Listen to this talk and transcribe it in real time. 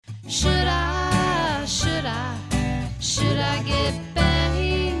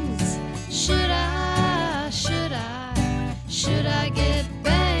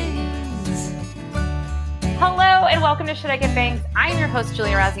welcome to Should I Get Bangs? I'm your host,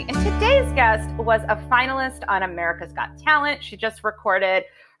 Julia Razzi, and today's guest was a finalist on America's Got Talent. She just recorded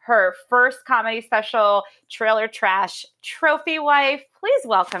her first comedy special, Trailer Trash Trophy Wife. Please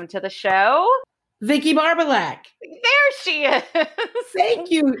welcome to the show, Vicki Barbolak. There she is.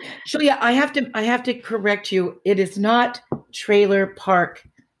 Thank you, Julia. I have to correct you. It is not Trailer Park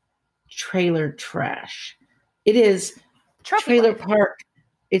Trailer Trash. It is Trailer Park.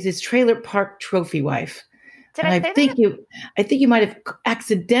 It is Trailer Park Trophy Wife. Did I say that? I think you might have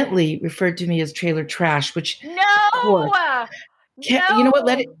accidentally referred to me as Trailer Trash, which No. You know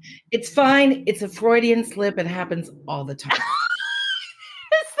what? It's fine. It's a Freudian slip. It happens all the time.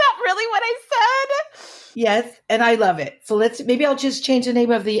 Is that really what I said? Yes, and I love it. So maybe I'll just change the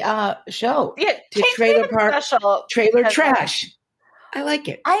name of the show to Trailer Park Trailer Trash. I like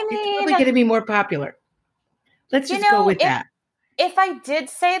it. I mean, it's probably going to be more popular. Let's just go with that. If I did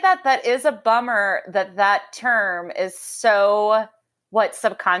say that, that is a bummer that term is so,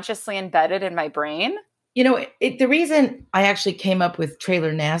 subconsciously embedded in my brain. You know, the reason I actually came up with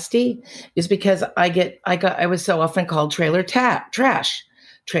Trailer Nasty is because I was so often called Trailer Trash.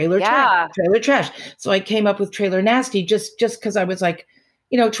 Trailer Trash. So I came up with Trailer Nasty just because I was like,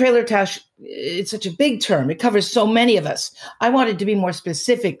 Trailer Trash, it's such a big term. It covers so many of us. I wanted to be more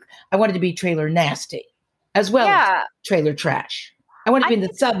specific. I wanted to be Trailer Nasty as well as Trailer Trash. I want to be in the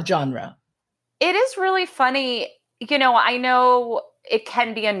subgenre. It is really funny. I know it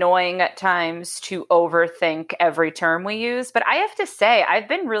can be annoying at times to overthink every term we use, but I have to say, I've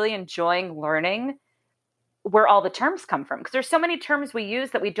been really enjoying learning where all the terms come from, because there's so many terms we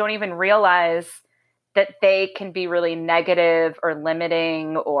use that we don't even realize that they can be really negative or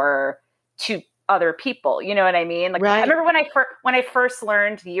limiting or to other people. You know what I mean? Like, right. I remember when I first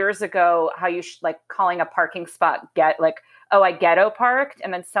learned years ago how you should, calling a parking spot I ghetto parked,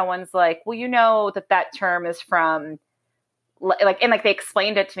 and then someone's like, well, that term is from they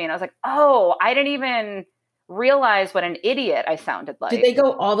explained it to me, and I was like, oh, I didn't even realize what an idiot I sounded like. Did they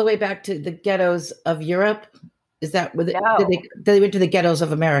go all the way back to the ghettos of Europe? Is that what they went to the ghettos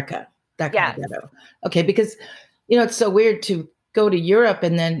of America? That kind of ghetto. Okay, because it's so weird to go to Europe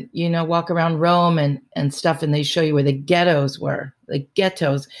and then walk around Rome and stuff, and they show you where the ghettos were. The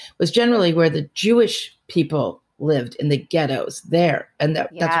ghettos was generally where the Jewish people lived, in the ghettos there, and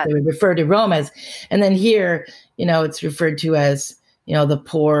that's what they would refer to Rome as. And then here, it's referred to as the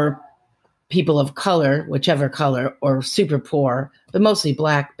poor people of color, whichever color, or super poor, but mostly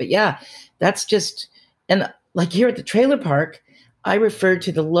Black. But that's just, and like here at the trailer park, I refer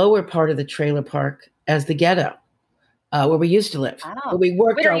to the lower part of the trailer park as the ghetto, where we used to live. Oh. Where we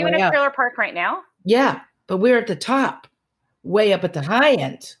worked our way up. Are you in a trailer park right now? Yeah, but we're at the top, way up at the high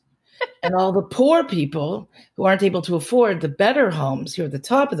end. And all the poor people who aren't able to afford the better homes here at the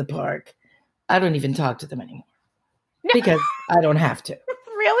top of the park, I don't even talk to them anymore. No. Because I don't have to.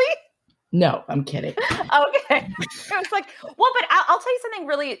 Really? No, I'm kidding. Okay. It's like, but I'll tell you something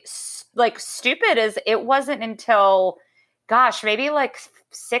really stupid is it wasn't until, maybe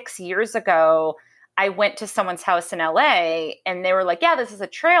 6 years ago, I went to someone's house in LA and they were like, yeah, this is a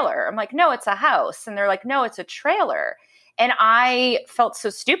trailer. I'm like, no, it's a house. And they're like, no, it's a trailer. And I felt so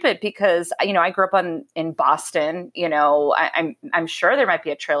stupid because, I grew up in Boston. I'm sure there might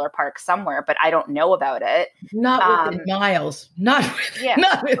be a trailer park somewhere, but I don't know about it. Not within miles. Not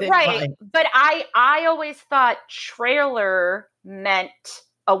within right. miles. But I always thought trailer meant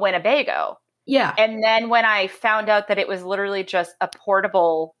a Winnebago. Yeah. And then when I found out that it was literally just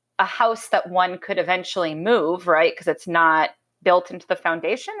a house that one could eventually move, right? Because it's not built into the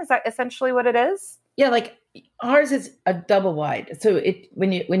foundation. Is that essentially what it is? Yeah, ours is a double wide. So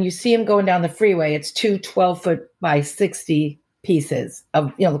when you see them going down the freeway, it's 2 12-foot by 60 pieces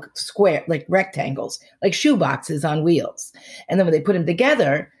of, square, rectangles, like shoe boxes on wheels. And then when they put them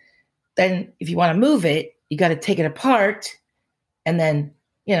together, then if you want to move it, you got to take it apart and then,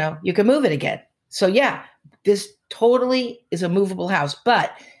 you can move it again. So this totally is a movable house,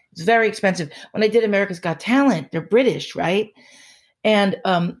 but it's very expensive. When I did America's Got Talent, they're British, right? And,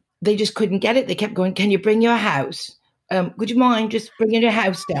 they just couldn't get it. They kept going, can you bring your house? Would you mind just bringing your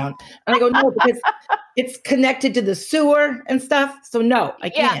house down? And I go, no, because it's connected to the sewer and stuff. So no,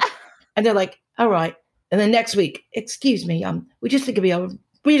 I can't. Yeah. And they're like, all right. And then next week, excuse me, we just think it'd be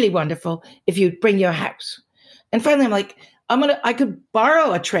really wonderful if you bring your house. And finally, I'm like, I could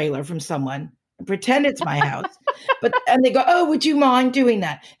borrow a trailer from someone and pretend it's my house. And they go, oh, would you mind doing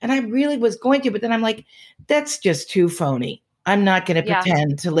that? And I really was going to, but then I'm like, that's just too phony. I'm not going to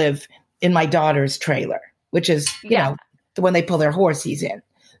pretend to live in my daughter's trailer, which is, the one they pull their horses in.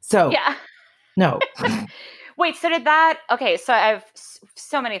 So, no. Wait, so so I have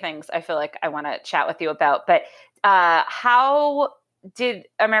so many things I feel like I want to chat with you about, but How did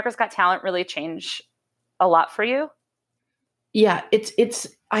America's Got Talent really change a lot for you? Yeah, it's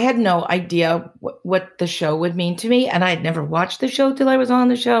I had no idea what the show would mean to me, and I had never watched the show till I was on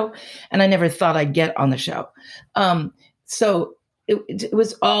the show, and I never thought I'd get on the show. So it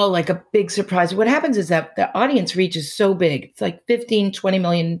was all like a big surprise. What happens is that the audience reach is so big. It's like 15, 20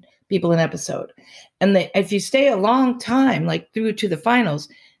 million people an episode. And if you stay a long time, like through to the finals,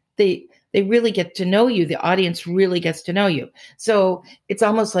 they really get to know you. The audience really gets to know you. So it's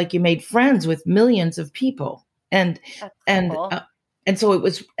almost like you made friends with millions of people. And That's and cool. and so it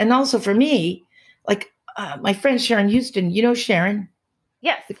was, and also for me, like my friend Sharon Houston, you know Sharon?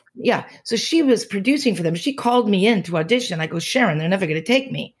 Yes. Yeah. So she was producing for them. She called me in to audition. I go, Sharon, they're never going to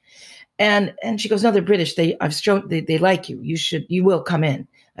take me. And she goes, no, they're British. They like you. You will come in.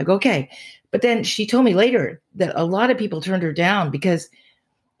 I go, okay. But then she told me later that a lot of people turned her down because,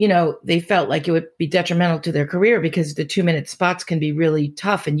 they felt like it would be detrimental to their career because the 2-minute spots can be really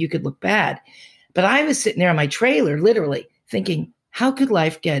tough and you could look bad. But I was sitting there in my trailer, literally thinking, how could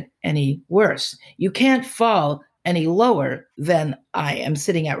life get any worse? You can't fall any lower than I am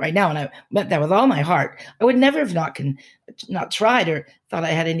sitting at right now. And I meant that with all my heart. I would never have not tried or thought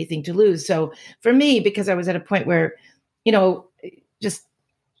I had anything to lose. So for me, because I was at a point where, just,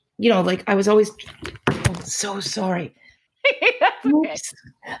 like I was always, oh, so sorry. That's okay. Oops.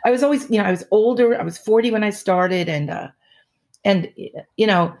 I was always, I was older. I was 40 when I started. And,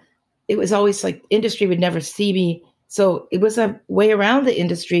 it was always like industry would never see me. So it was a way around the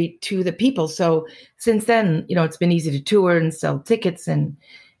industry to the people. So since then, it's been easy to tour and sell tickets. And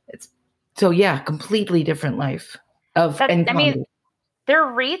yeah, completely different life and comedy. Their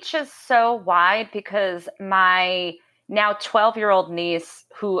reach is so wide because my now 12-year-old niece,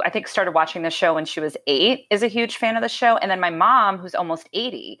 who I think started watching the show when she was 8, is a huge fan of the show. And then my mom, who's almost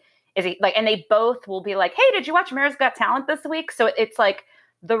 80, and they both will be like, hey, did you watch America's Got Talent this week? So it's like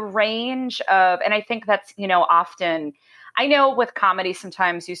the range of, and I think that's, often, I know with comedy,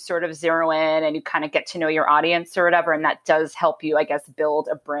 sometimes you sort of zero in and you kind of get to know your audience or whatever. And that does help you, I guess, build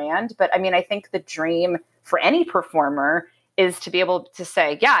a brand. But I mean, I think the dream for any performer is to be able to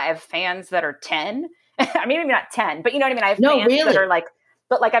say, yeah, I have fans that are 10. I mean, maybe not 10, but you know what I mean? I have fans that are like,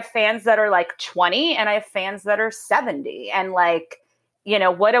 but like I have fans that are like 20 and I have fans that are 70. And like,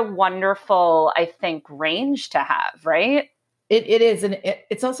 what a wonderful, I think, range to have, right? It is. And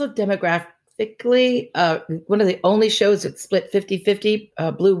it's also demographically one of the only shows that split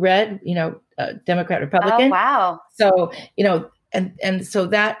 50-50, blue, red, Democrat, Republican. Oh, wow. So, and so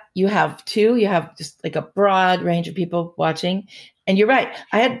that you have just like a broad range of people watching. And you're right.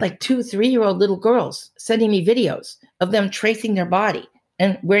 I had like 2-3-year-old little girls sending me videos of them tracing their body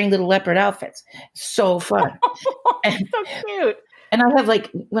and wearing little leopard outfits. So fun. So cute. And I have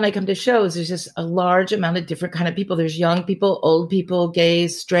when I come to shows, there's just a large amount of different kind of people. There's young people, old people,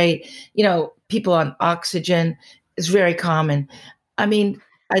 gays, straight, people on oxygen. It's very common. I mean,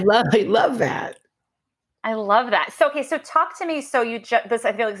 I love that. I love that. So, okay. So talk to me. So I feel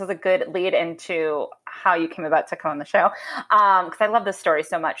like this is a good lead into how you came about to come on the show. Cause I love this story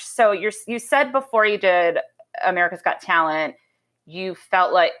so much. So you said before you did America's Got Talent, you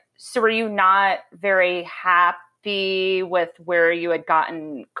felt like, so were you not very happy with where you had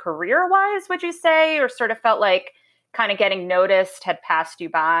gotten career wise, would you say, or sort of felt like kind of getting noticed had passed you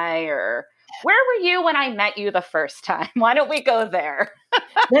by, or where were you when I met you the first time? Why don't we go there?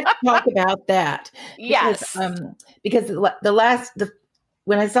 Let's talk about that. Yes. Because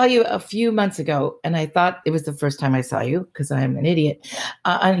when I saw you a few months ago, and I thought it was the first time I saw you because I'm an idiot,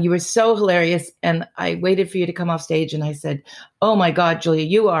 and you were so hilarious, and I waited for you to come off stage, and I said, "Oh my God, Julia,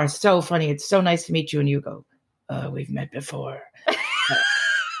 you are so funny. It's so nice to meet you." And you go, "We've met before."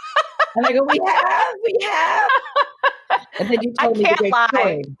 And I go, "We have." And then you told me the great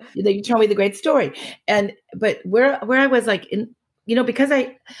story. Then you told me the great story, but where I was like in. Because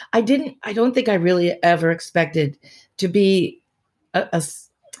I don't think I really ever expected to be a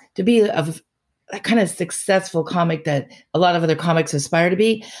kind of successful comic that a lot of other comics aspire to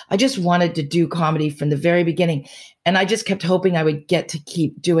be. I just wanted to do comedy from the very beginning. And I just kept hoping I would get to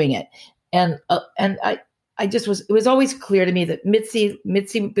keep doing it. And it was always clear to me that Mitzi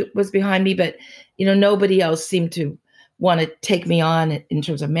was behind me, but, nobody else seemed to want to take me on in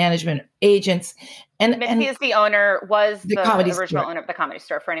terms of management, agents. And Mitzi is the owner, was the original store. Owner of the Comedy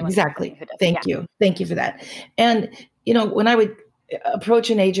Store, for anyone exactly. Who doesn't. Thank you. Thank you for that. And, when I would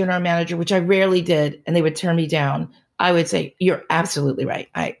approach an agent or a manager, which I rarely did, and they would turn me down, I would say, "You're absolutely right.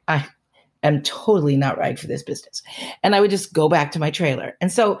 I am totally not right for this business." And I would just go back to my trailer.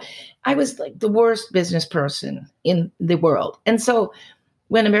 And so I was like the worst business person in the world. And so,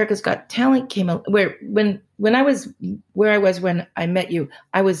 when America's Got Talent came out, when I was where I was when I met you,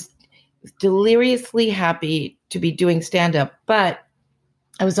 I was deliriously happy to be doing stand up, but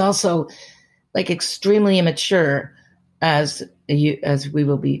I was also like extremely immature, as we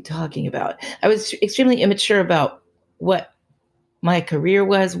will be talking about. I was extremely immature about what my career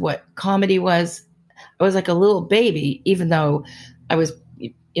was, what comedy was. I was like a little baby, even though I was,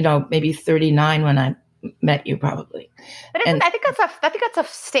 maybe 39 when I met you, probably. But And I think that's a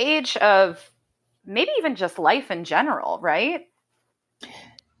stage of maybe even just life in general, right?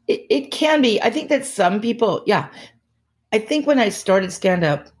 it can be. I think that some people, yeah. I think when I started stand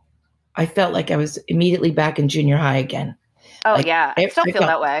up, I felt like I was immediately back in junior high again. Oh Like yeah, I still I feel felt,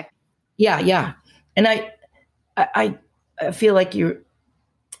 that way. yeah, yeah. And I feel like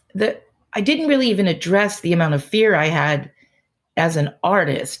I didn't really even address the amount of fear I had as an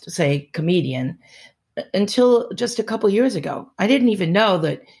artist, say comedian, until just a couple years ago. I didn't even know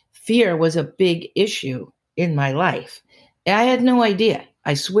that fear was a big issue in my life. I had no idea.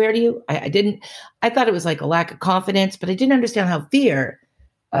 I swear to you, I didn't. I thought it was like a lack of confidence, but I didn't understand how fear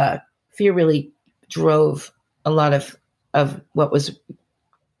really drove a lot of what was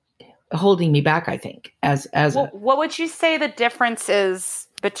holding me back. I think What would you say the difference is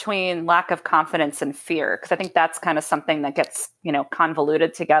between lack of confidence and fear? Because I think that's kind of something that gets,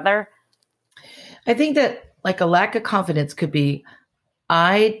 convoluted together. I think that like a lack of confidence could be,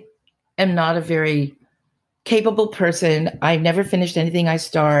 I am not a very capable person. I never finished anything I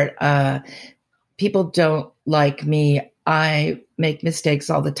start. People don't like me. I make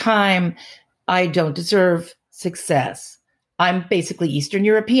mistakes all the time. I don't deserve success. I'm basically Eastern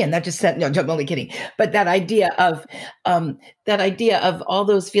European. That just said, no, I'm only kidding. But that idea of all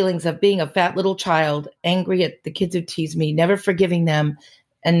those feelings of being a fat little child, angry at the kids who tease me, never forgiving them,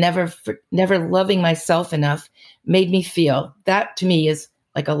 and never loving myself enough, made me feel that to me is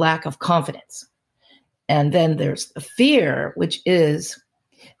like a lack of confidence. And then there's the fear, which is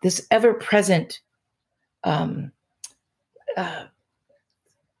this ever present um, uh,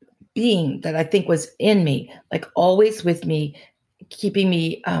 being that I think was in me, like always with me, keeping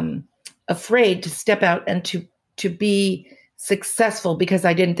me afraid to step out and to be successful because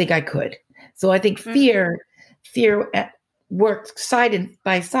I didn't think I could. So I think fear worked side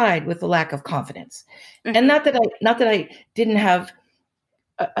by side with the lack of confidence, and not that I didn't have.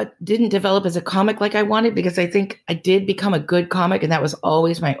 Didn't develop as a comic like I wanted, because I think I did become a good comic, and that was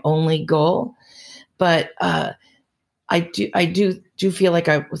always my only goal. But I do feel like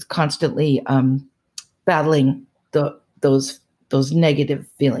I was constantly battling those negative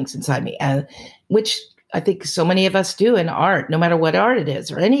feelings inside me, which I think so many of us do in art, no matter what art it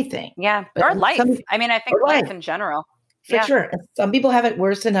is or anything. Yeah, But or life. I mean, I think life in general. For sure. And some people have it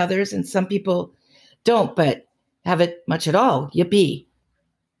worse than others, and some people don't, but have it much at all. Yippee.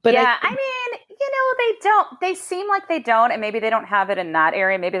 But yeah, I mean, they don't. They seem like they don't, and maybe they don't have it in that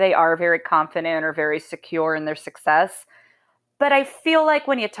area. Maybe they are very confident or very secure in their success. But I feel like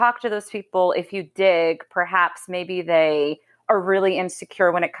when you talk to those people, if you dig, perhaps maybe they are really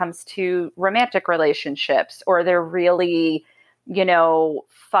insecure when it comes to romantic relationships, or they're really,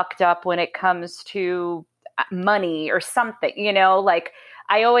 fucked up when it comes to money or something, like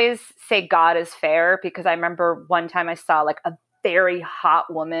I always say God is fair, because I remember one time I saw like a very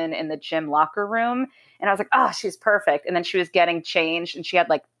hot woman in the gym locker room, and I was like, oh, she's perfect. And then she was getting changed and she had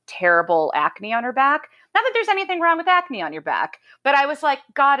like terrible acne on her back. Not that there's anything wrong with acne on your back, but I was like,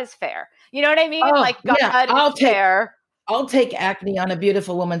 God is fair. You know what I mean? Oh, like God yeah, is fair. I'll take acne on a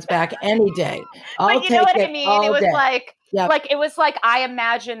beautiful woman's back any day. I'll But you know take what I it mean? It all was day. like, Yep. it was like, I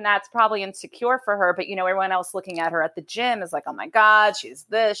imagine that's probably insecure for her, but everyone else looking at her at the gym is like, oh my God, she's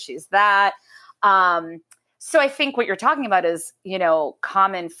this, she's that. So I think what you're talking about is,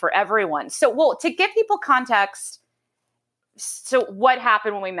 common for everyone. So, well, to give people context, so what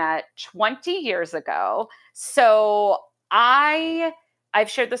happened when we met 20 years ago? So I've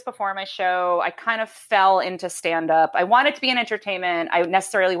shared this before on my show. I kind of fell into stand-up. I wanted to be in entertainment.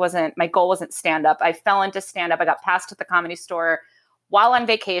 My goal wasn't stand-up. I fell into stand-up. I got passed at the Comedy Store while on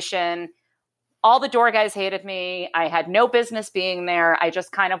vacation. All the door guys hated me. I had no business being there. I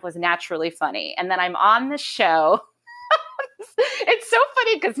just kind of was naturally funny. And then I'm on the show. It's so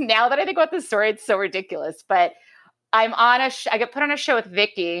funny because now that I think about this story, it's so ridiculous. But I get put on a show with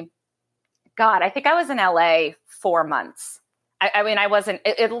Vicki. God, I think I was in LA 4 months. I mean, I wasn't,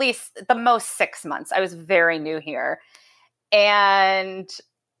 at least the most 6 months. I was very new here. And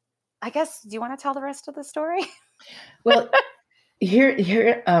I guess, do you want to tell the rest of the story? Well,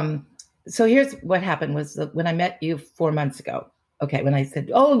 so here's what happened was when I met you 4 months ago. Okay. When I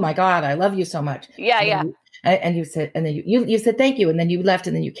said, oh my God, I love you so much. Yeah, And yeah. And you said, and then you said thank you, and then you left,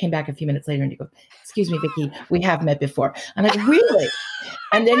 and then you came back a few minutes later, and you go, "Excuse me, Vicki, we have met before." And I go, "Really?"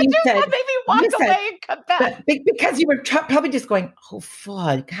 And then What just made me walk you said, away and come back? because you were probably just going, "Oh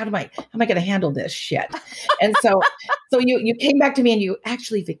fuck, how am I going to handle this shit?" And so you came back to me, and you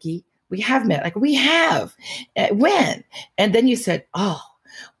actually, Vicki, we have met. Like, we have. When? And then you said, "Oh,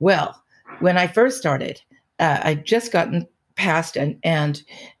 well, when I first started, I'd just gotten past, and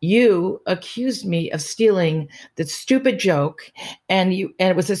you accused me of stealing the stupid joke, and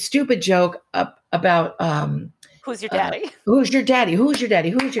it was a stupid joke about Who's your daddy? who's your daddy? Who's your daddy?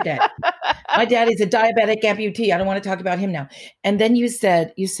 Who's your daddy?" My daddy's a diabetic amputee. I don't want to talk about him now. And then you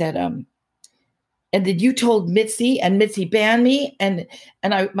said, and then you told Mitzi, and Mitzi banned me, and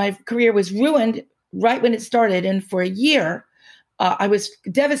my career was ruined right when it started. And for a year, I was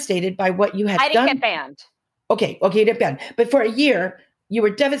devastated by what you had done. I didn't get banned. Okay, you didn't ban. But for a year, you were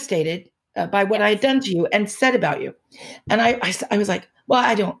devastated by what I had done to you and said about you. And I was like, well,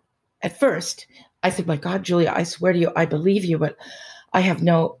 I don't. At first, I said, my God, Julia, I swear to you, I believe you, but I have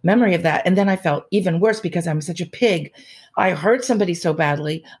no memory of that. And then I felt even worse because I'm such a pig. I hurt somebody so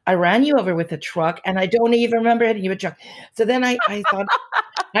badly. I ran you over with a truck, and I don't even remember hitting you with a truck. So then I thought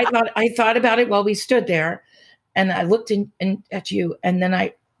about it while we stood there, and I looked at you, and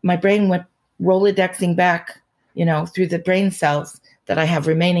then my brain went Rolodexing back, through the brain cells that I have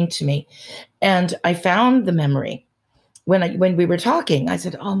remaining to me, and I found the memory when we were talking. I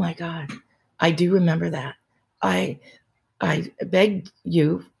said, "Oh my God, I do remember that. I begged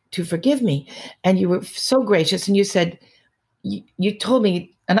you to forgive me, and you were so gracious, and you said, you told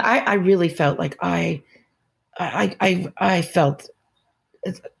me, and I really felt like I felt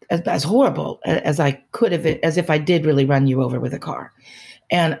as horrible as I could have, as if I did really run you over with a car,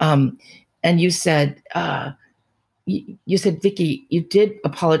 and you said, Vicki, you did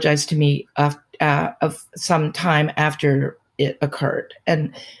apologize to me of some time after it occurred,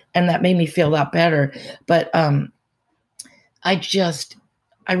 and that made me feel a lot better. But I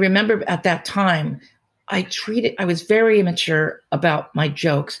remember at that time, I was very immature about my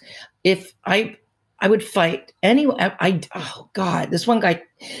jokes. If I would fight anyway, oh God, this one guy,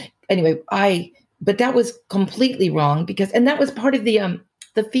 anyway, but that was completely wrong and that was part of the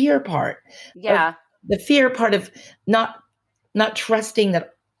fear part. Yeah. The fear part of not trusting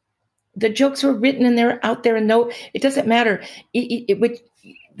that the jokes were written and they're out there, and no, it doesn't matter. We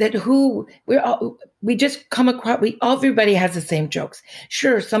just come across, everybody has the same jokes.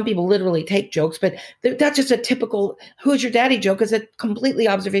 Sure, some people literally take jokes, but that's just a typical "who's your daddy" joke is a completely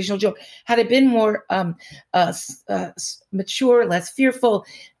observational joke. Had it been more mature, less fearful,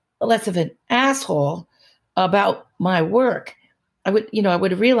 less of an asshole about my work, I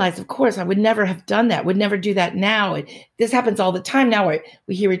would have realized, of course, I would never have done that, would never do that now. This happens all the time now where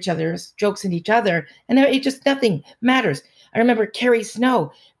we hear each other's jokes in each other, and it just, nothing matters. I remember Carrie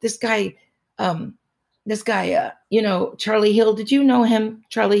Snow, this guy, Charlie Hill. Did you know him,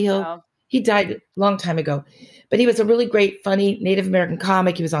 Charlie Hill? No. He died a long time ago, but he was a really great, funny Native American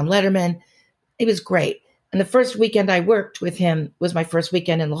comic. He was on Letterman. He was great. And the first weekend I worked with him was my first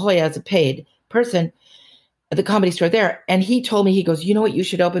weekend in La Jolla as a paid person at the Comedy Store there. And he told me, he goes, "You know what you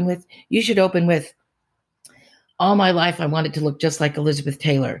should open with? You should open with, all my life I wanted to look just like Elizabeth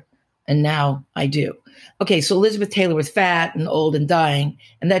Taylor, and now I do." Okay, so Elizabeth Taylor was fat and old and dying,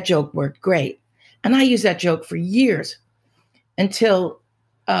 and that joke worked great. And I used that joke for years until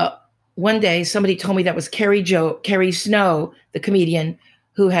one day somebody told me that was Carrie Snow, the comedian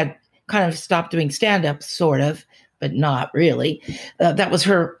who had kind of stopped doing stand-up, sort of, but not really. That was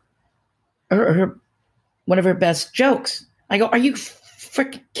her one of her best jokes. I go, "Are you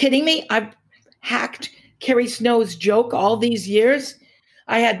freaking kidding me? I've hacked Carrie Snow's joke all these years."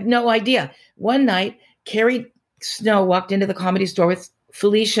 I had no idea. One night, Carrie Snow walked into the Comedy Store with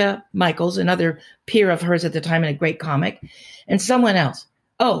Felicia Michaels, another peer of hers at the time and a great comic, and someone else.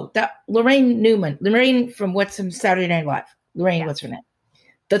 Oh, that Lorraine Newman. Lorraine from What's in Saturday Night Live. Lorraine, what's her name?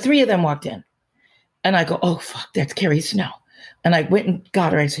 The three of them walked in. And I go, "Oh, fuck, that's Carrie Snow." And I went and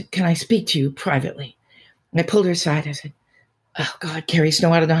got her. I said, "Can I speak to you privately?" And I pulled her aside. I said, "Oh, God, Carrie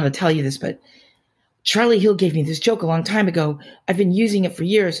Snow, I don't know how to tell you this, but Charlie Hill gave me this joke a long time ago. I've been using it for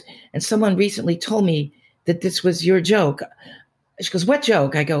years. And someone recently told me that this was your joke." She goes, "What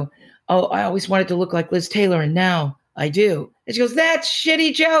joke?" I go, "Oh, I always wanted to look like Liz Taylor, and now I do." And she goes, "That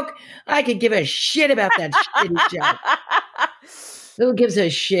shitty joke. I could give a shit about that shitty joke. Who gives a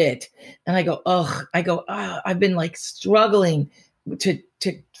shit?" And I go, I've been like struggling to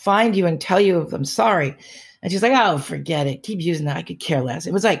find you and tell you I'm sorry." And she's like, "Oh, forget it. Keep using that. I could care less."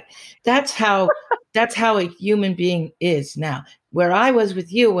 It was like, that's how a human being is now. Where I was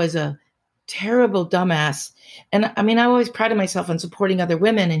with you was terrible dumbass. And I mean, I always prided myself on supporting other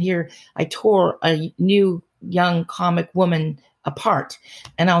women. And here I tore a new young comic woman apart.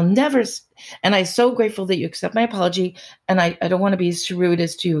 And and I'm so grateful that you accept my apology. And I don't want to be so rude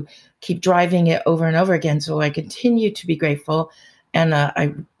as to keep driving it over and over again. So I continue to be grateful. And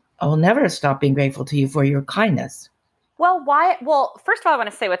I will never stop being grateful to you for your kindness. Well, why? Well, first of all, I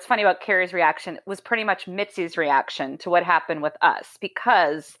want to say what's funny about Carrie's reaction was pretty much Mitzi's reaction to what happened with us,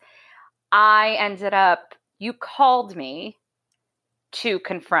 because you called me to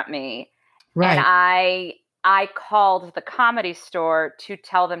confront me. Right. And I called the Comedy Store to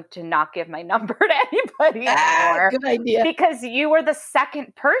tell them to not give my number to anybody anymore. Good idea. Because you were the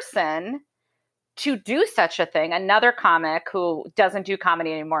second person to do such a thing. Another comic who doesn't do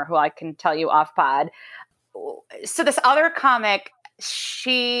comedy anymore, who I can tell you off pod. So this other comic,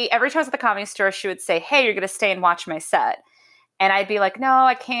 every time I was at the Comedy Store, she would say, "Hey, you're going to stay and watch my set." And I'd be like, "No,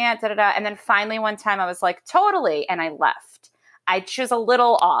 I can't, da, da, da." And then finally one time I was like, "Totally." And I left. She was a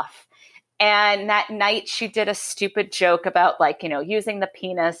little off. And that night she did a stupid joke about like, using the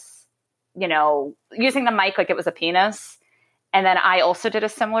penis, using the mic like it was a penis. And then I also did a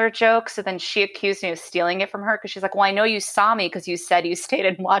similar joke. So then she accused me of stealing it from her because she's like, "Well, I know you saw me because you said you stayed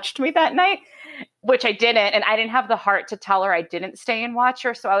and watched me that night," which I didn't. And I didn't have the heart to tell her I didn't stay and watch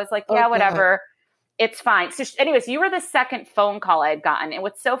her. So I was like, yeah, whatever. It's fine. So anyways, you were the second phone call I had gotten. And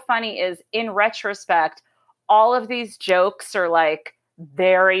what's so funny is in retrospect, all of these jokes are like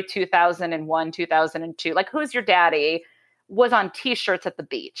very 2001, 2002. Like, "Who's your daddy?" was on t-shirts at the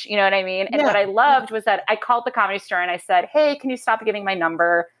beach. You know what I mean? And what I loved was that I called the Comedy Store and I said, "Hey, can you stop giving my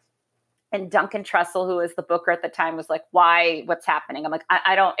number?" And Duncan Trussell, who was the booker at the time, was like, "Why? What's happening?" I'm like,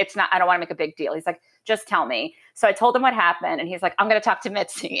 I don't want to make a big deal. He's like, "Just tell me." So I told him what happened and he's like, "I'm going to talk to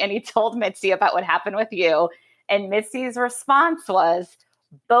Mitzi." And he told Mitzi about what happened with you. And Mitzi's response was,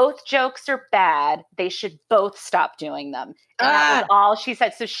 "Both jokes are bad. They should both stop doing them." And that was all she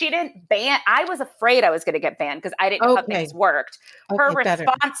said. So she didn't ban. I was afraid I was going to get banned because I didn't know how things worked. Her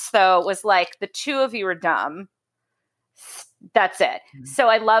response, though, was like, "The two of you are dumb. That's it." Mm-hmm. So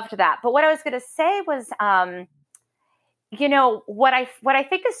I loved that. But what I was going to say was, what I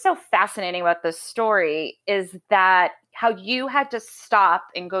think is so fascinating about this story is that how you had to stop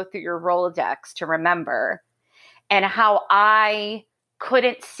and go through your Rolodex to remember, and how I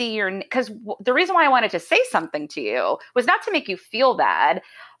couldn't see because the reason why I wanted to say something to you was not to make you feel bad,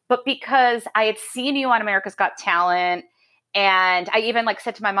 but because I had seen you on America's Got Talent. And I even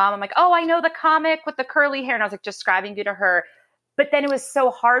said to my mom, I'm like, "Oh, I know the comic with the curly hair." And I was like describing you to her. But then it was so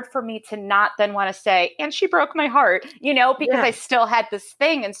hard for me to not then want to say, "And she broke my heart," because I still had this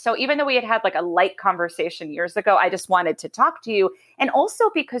thing. And so even though we had a light conversation years ago, I just wanted to talk to you. And also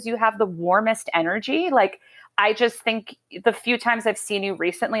because you have the warmest energy. I just think the few times I've seen you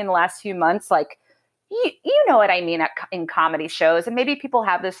recently in the last few months, you know what I mean in comedy shows, and maybe people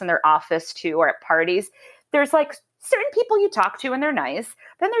have this in their office too, or at parties. There's certain people you talk to and they're nice.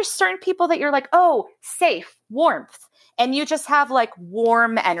 Then there's certain people that you're like, "Oh, safe, warmth." And you just have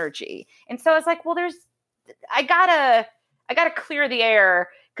warm energy. And so I was like, well, I gotta clear the air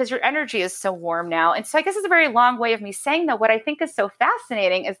because your energy is so warm now. And so I guess it's a very long way of me saying that what I think is so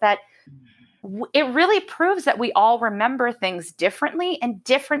fascinating is that it really proves that we all remember things differently and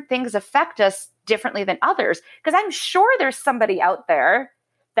different things affect us differently than others. Because I'm sure there's somebody out there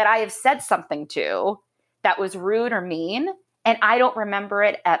that I have said something to that was rude or mean, and I don't remember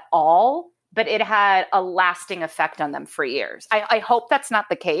it at all, but it had a lasting effect on them for years. I hope that's not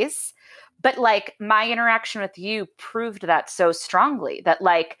the case, but my interaction with you proved that so strongly, that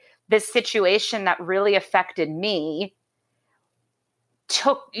this situation that really affected me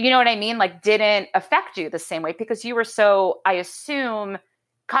you know what I mean? Didn't affect you the same way because you were so, I assume,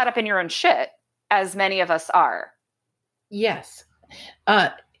 caught up in your own shit, as many of us are. Yes.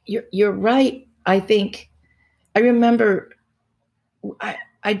 You're right. I think I remember,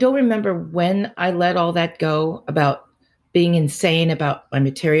 I don't remember when I let all that go about being insane about my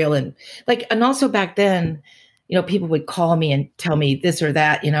material. And also back then, people would call me and tell me this or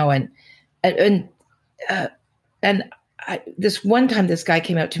that, and this one time, this guy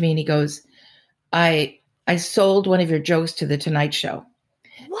came out to me and he goes, I sold one of your jokes to the Tonight Show.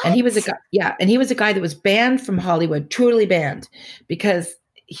 What? And he was a guy, and he was a guy that was banned from Hollywood, truly banned, because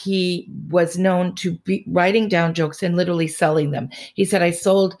he was known to be writing down jokes and literally selling them. He said,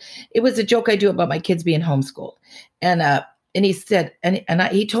 it was a joke I do about my kids being homeschooled. And he said,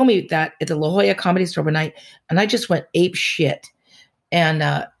 he told me that at the La Jolla Comedy Store one night, and I just went ape shit. And,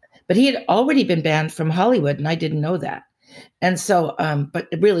 but he had already been banned from Hollywood, and I didn't know that. And so, but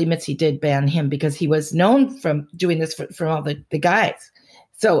really Mitzi did ban him because he was known from doing this for all the guys.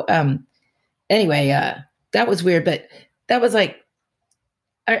 So, Anyway, that was weird, but that was like,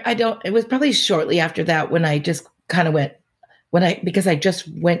 I don't, it was probably shortly after that when I just kind of went, because I just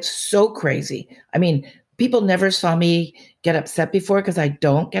went so crazy. I mean, people never saw me get upset before because I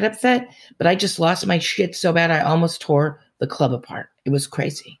don't get upset, but I just lost my shit so bad I almost tore the club apart. It was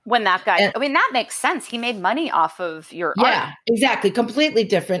crazy. When that guy, And I mean, that makes sense. He made money off of your art. yeah, exactly. Completely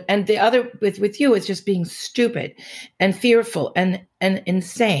different. And the other with you is just being stupid and fearful and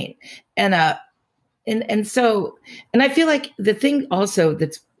insane. And so and I feel like the thing also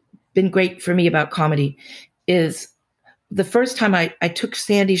that's been great for me about comedy is the first time I took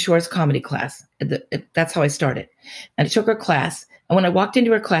Sandy Shore's comedy class. That's how I started. And I took her class. And when I walked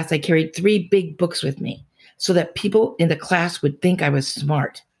into her class, I carried 3 big books with me so that people in the class would think I was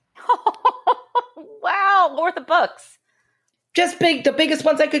smart. Wow. What were the books? Just big, the biggest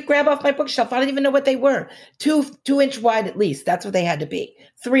ones I could grab off my bookshelf. I don't even know what they were. 2 inch wide at least. That's what they had to be.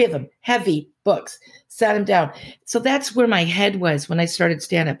 3 of them, heavy books. Sat them down. So that's where my head was when I started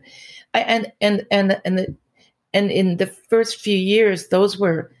stand up. And in the first few years, those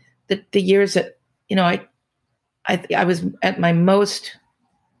were the years that I was at my most,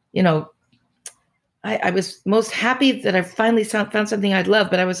 I was most happy that I finally found something I'd love,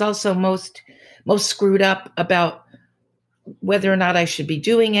 but I was also most screwed up about whether or not I should be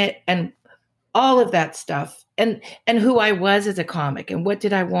doing it and all of that stuff and who I was as a comic and what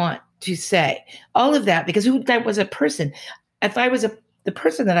did I want to say, all of that, because who I was a person. If I was the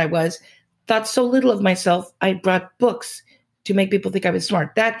person that I was, thought so little of myself, I brought books to make people think I was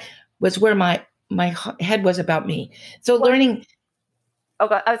smart. That was where my head was about me. So learning. Oh,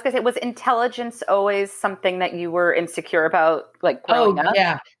 God. I was going to say, was intelligence always something that you were insecure about, like growing up?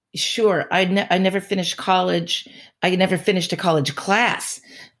 Yeah, sure. I never finished college. I never finished a college class,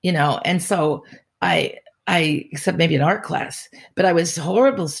 and so I except maybe an art class, but I was a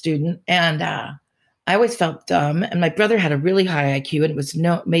horrible student, and I always felt dumb. And my brother had a really high IQ, and it was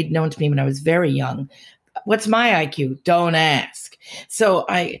made known to me when I was very young. What's my IQ? Don't ask. So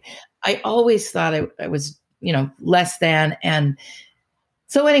I always thought I was less than. And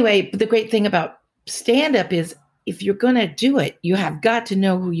so anyway, the great thing about stand up is if you're going to do it, you have got to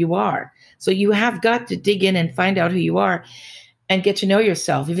know who you are. So you have got to dig in and find out who you are and get to know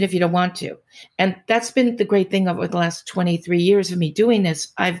yourself, even if you don't want to. And that's been the great thing over the last 23 years of me doing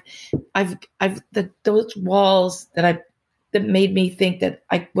this. Those walls that made me think that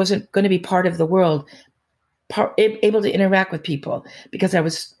I wasn't going to be part of the world, able to interact with people because I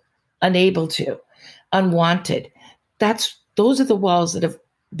was unable to, unwanted. Those are the walls that have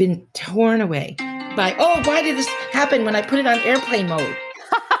been torn away by, why did this happen when I put it on airplane mode?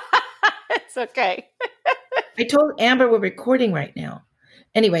 It's okay. I told Amber we're recording right now.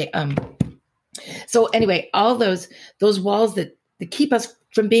 Anyway, all those walls that keep us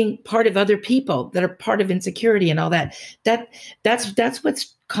from being part of other people, that are part of insecurity and all that's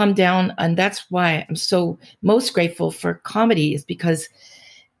what's come down. And that's why I'm so most grateful for comedy, is because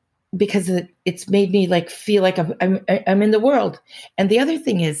it's made me feel like I'm in the world. And the other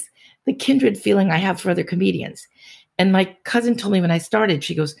thing is the kindred feeling I have for other comedians. And my cousin told me when I started,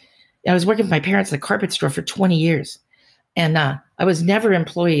 she goes, I was working with my parents at a carpet store for 20 years. And I was never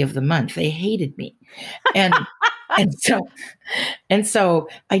employee of the month. They hated me. And so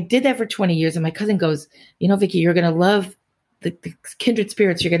I did that for 20 years. And my cousin goes, Vicki, you're going to love the kindred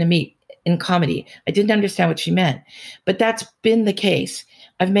spirits you're going to meet in comedy. I didn't understand what she meant, but that's been the case.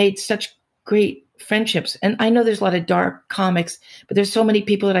 I've made such great friendships. And I know there's a lot of dark comics, but there's so many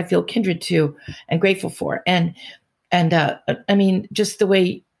people that I feel kindred to and grateful for. And I mean, just the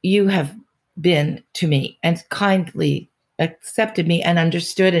way you have been to me and kindly accepted me and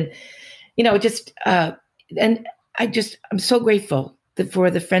understood. And, and I'm so grateful for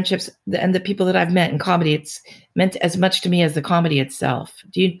the friendships and the people that I've met in comedy. It's meant as much to me as the comedy itself.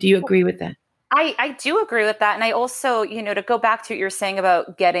 Do you agree with that? I do agree with that. And I also, to go back to what you're saying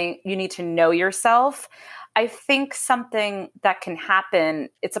about you need to know yourself. I think something that can happen,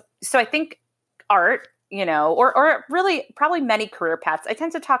 so I think art, or really probably many career paths. I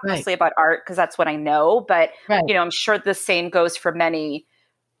tend to talk mostly about art because that's what I know, but I'm sure the same goes for many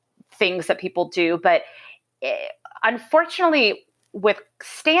things that people do. But unfortunately with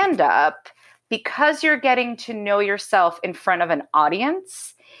stand-up, because you're getting to know yourself in front of an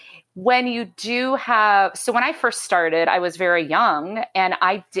audience, when you do so when I first started, I was very young and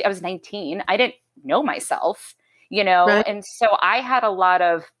I was 19. I didn't know myself, and so I had a lot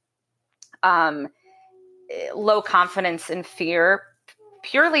of low confidence and fear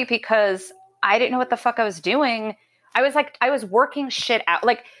purely because I didn't know what the fuck I was doing. I was working shit out.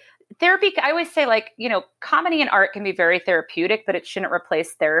 therapy, I always say, like, comedy and art can be very therapeutic, but it shouldn't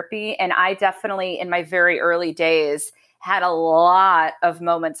replace therapy. And I definitely, in my very early days, had a lot of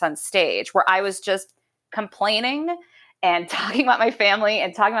moments on stage where I was just complaining and talking about my family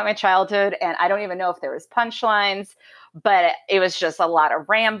and talking about my childhood. And I don't even know if there was punchlines, but it was just a lot of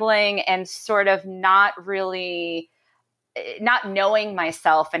rambling and sort of not knowing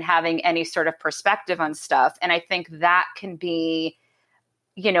myself and having any sort of perspective on stuff. And I think that can be,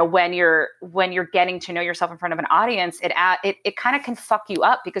 when you're getting to know yourself in front of an audience, it kind of can fuck you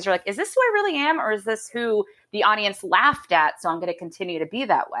up, because you're like, is this who I really am, or is this who the audience laughed at, so I'm going to continue to be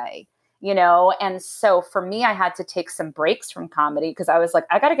that way? And so for me, I had to take some breaks from comedy, because I was like,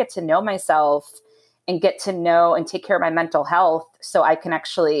 I got to get to know myself and get to know and take care of my mental health, so I can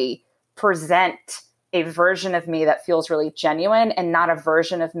actually present a version of me that feels really genuine, and not a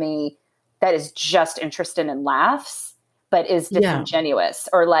version of me that is just interested in laughs, but is disingenuous,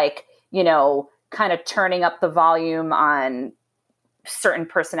 or like, kind of turning up the volume on certain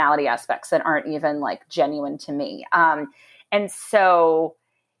personality aspects that aren't even like genuine to me. And so,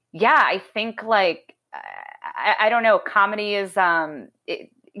 yeah, I think like, I don't know, comedy is, and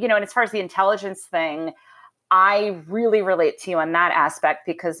as far as the intelligence thing, I really relate to you on that aspect,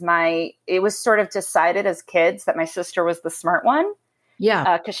 because it was sort of decided as kids that my sister was the smart one.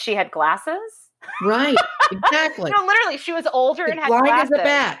 Yeah. Because she had glasses. Right. Exactly. No, literally, she was older and had blind glasses. as a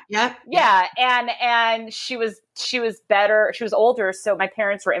bat. Yeah. Yeah. And she was better. She was older. So my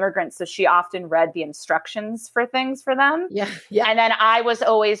parents were immigrants. So she often read the instructions for things for them. Yeah. Yeah. And then I was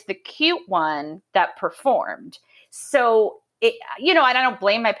always the cute one that performed. So and I don't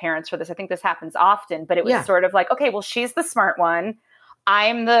blame my parents for this. I think this happens often, but it was sort of like, okay, well, she's the smart one.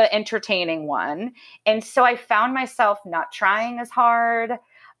 I'm the entertaining one. And so I found myself not trying as hard.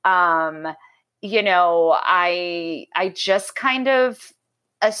 I just kind of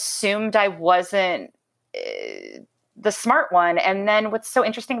assumed I wasn't the smart one. And then what's so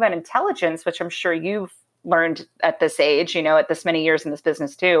interesting about intelligence, which I'm sure you've learned at this age, at this many years in this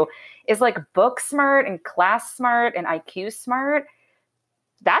business too, is like book smart and class smart and IQ smart.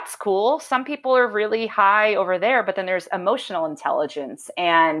 That's cool. Some people are really high over there, but then there's emotional intelligence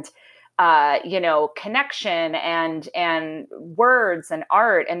and connection and words and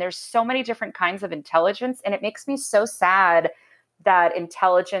art. And there's so many different kinds of intelligence. And it makes me so sad that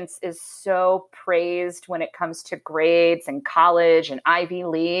intelligence is so praised when it comes to grades and college and Ivy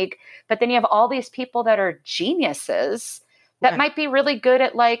League. But then you have all these people that are geniuses that might be really good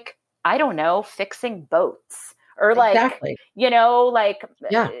at, like, I don't know, fixing boats, or like,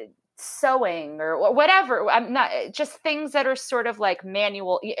 sewing or whatever. I'm not, just things that are sort of like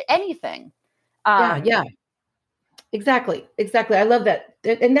manual, anything. Yeah. Exactly. I love that.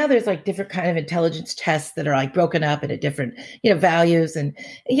 And now there's like different kind of intelligence tests that are like broken up into different, values, and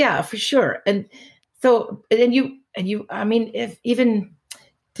yeah, for sure. And so, and you, I mean, if even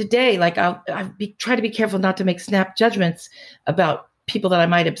today, like try to be careful not to make snap judgments about people that I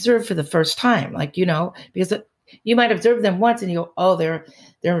might observe for the first time, like, because you might observe them once and you go, oh, they're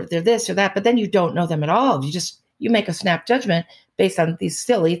this or that, but then you don't know them at all. You make a snap judgment based on these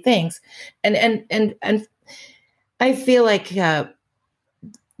silly things. And I feel like that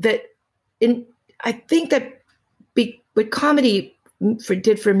I think that what comedy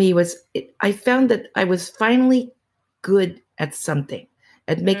did for me was I found that I was finally good at something,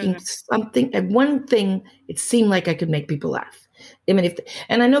 at making something, at one thing. It seemed like I could make people laugh. I mean,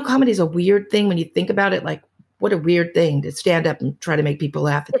 and I know comedy is a weird thing when you think about it, like what a weird thing to stand up and try to make people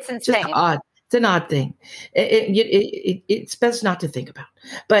laugh. It's insane. Just odd. It's an odd thing. It's best not to think about.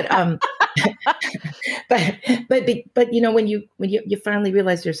 But but when you finally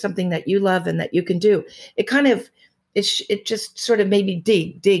realize there's something that you love and that you can do, it kind of it just sort of made me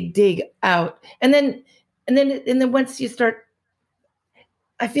dig out, and then once you start,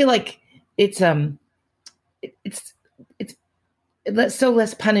 I feel like it's so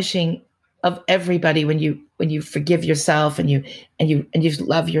less punishing of everybody when you forgive yourself and you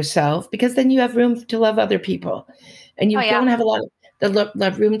love yourself, because then you have room to love other people, and you don't have a lot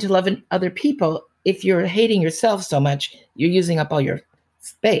of room to love other people. If you're hating yourself so much, you're using up all your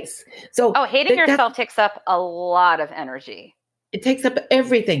space. So hating yourself takes up a lot of energy. It takes up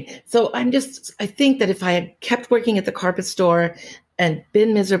everything. So I think that if I had kept working at the carpet store and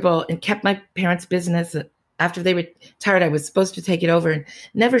been miserable and kept my parents' business after they retired, I was supposed to take it over, and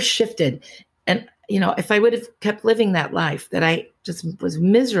never shifted. And, if I would have kept living that life that I just was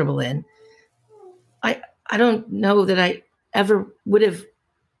miserable in, I don't know that I ever would have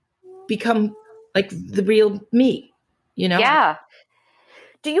become like the real me, Yeah.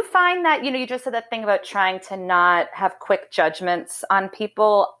 Do you find that, you just said that thing about trying to not have quick judgments on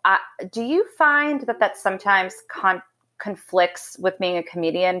people? Do you find that that sometimes conflicts with being a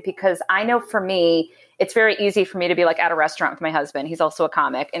comedian? Because I know for me, it's very easy for me to be like at a restaurant with my husband. He's also a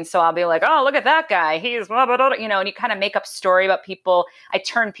comic. And so I'll be like, oh, look at that guy. He's blah, blah, blah, and you kind of make up story about people. I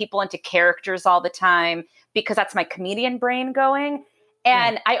turn people into characters all the time because that's my comedian brain going.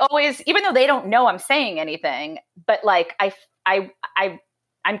 And I always, even though they don't know I'm saying anything, but like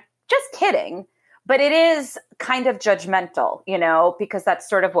I'm just kidding, but it is kind of judgmental, because that's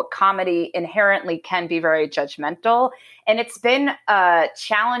sort of what comedy inherently can be, very judgmental. And it's been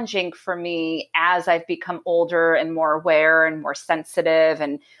challenging for me as I've become older and more aware and more sensitive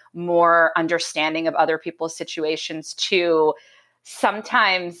and more understanding of other people's situations to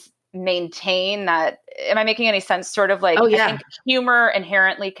sometimes maintain that. Am I making any sense? Sort of like, I think humor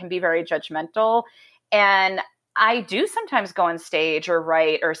inherently can be very judgmental. And I do sometimes go on stage or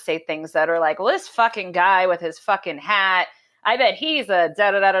write or say things that are like, well, this fucking guy with his fucking hat, I bet he's a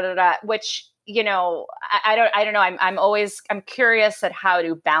da da da da da da, which, I don't know. I'm curious at how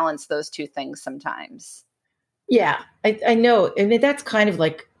to balance those two things sometimes. Yeah, I know. I mean, that's kind of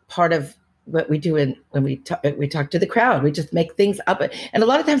like part of what we do when we talk to the crowd. We just make things up. And a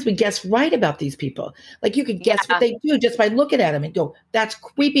lot of times we guess right about these people. Like you could guess what they do just by looking at them and go, that's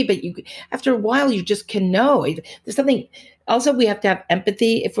creepy. But after a while, you just can know. There's something. Also, we have to have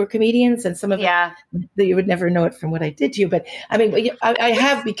empathy if we're comedians, and some of it, you would never know it from what I did to you. But I mean, I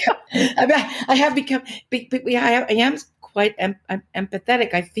have become, I am quite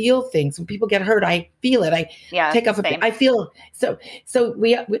empathetic. I feel things when people get hurt. I feel it. I take off. I feel so.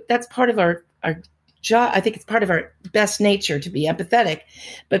 That's part of our job. I think it's part of our best nature to be empathetic.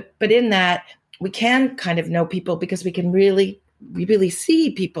 But in that, we can kind of know people because we really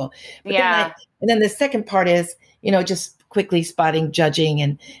see people. But then the second part is, just quickly spotting, judging,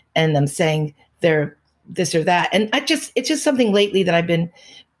 and them saying they're this or that. And it's just something lately that I've been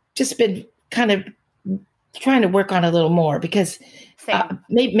kind of trying to work on a little more because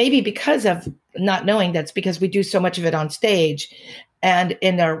maybe because of not knowing, that's because we do so much of it on stage and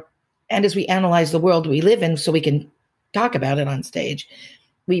as we analyze the world we live in so we can talk about it on stage,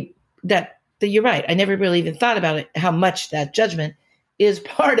 you're right. I never really even thought about it, how much that judgment is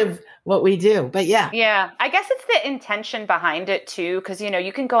part of what we do. But yeah, I guess it's the intention behind it too. Cause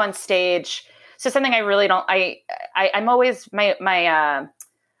you can go on stage. So something I really don't, I'm always my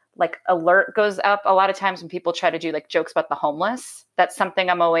like alert goes up a lot of times when people try to do like jokes about the homeless. That's something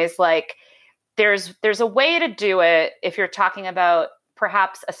I'm always like, there's a way to do it if you're talking about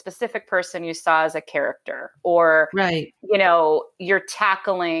perhaps a specific person you saw as a character or, you're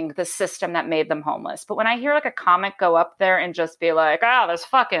tackling the system that made them homeless. But when I hear like a comic go up there and just be like, oh, there's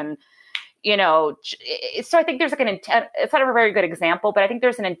fucking, so I think there's like an intent. It's not a very good example, but I think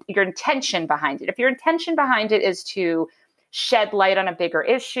there's your intention behind it. If your intention behind it is to shed light on a bigger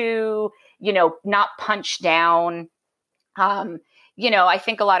issue, not punch down. I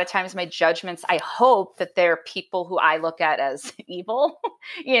think a lot of times my judgments, I hope that they're people who I look at as evil,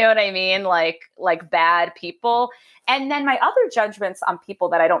 you know what I mean? Like bad people. And then my other judgments on people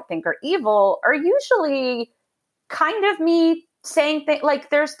that I don't think are evil are usually kind of me saying things like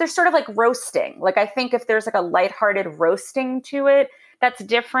there's sort of like roasting. Like I think if there's like a lighthearted roasting to it, that's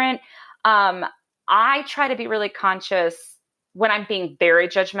different. I try to be really conscious when I'm being very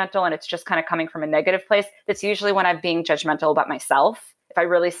judgmental and it's just kind of coming from a negative place. That's usually when I'm being judgmental about myself. If I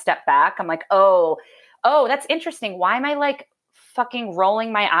really step back, I'm like, oh, that's interesting. Why am I like fucking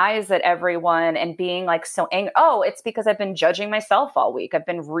rolling my eyes at everyone and being like so angry? Oh, it's because I've been judging myself all week. I've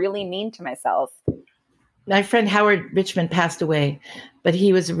been really mean to myself. My friend Howard Richmond passed away, but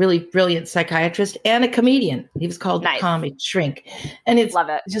he was a really brilliant psychiatrist and a comedian. He was called Comic Shrink. And it's Love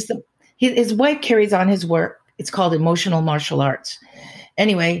it. Just his wife carries on his work. It's called Emotional Martial Arts.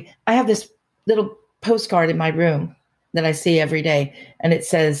 Anyway, I have this little postcard in my room that I see every day. And it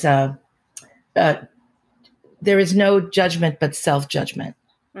says, there is no judgment but self-judgment.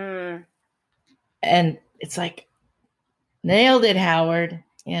 Mm. And it's like, nailed it, Howard.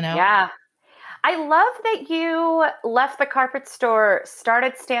 Yeah. I love that you left the carpet store,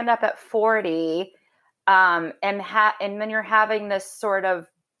 started stand-up at 40, and then you're having this sort of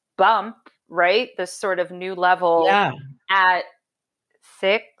bump, right? This sort of new level at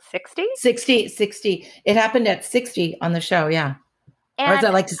 60? 60. It happened at 60 on the show, yeah. Or as I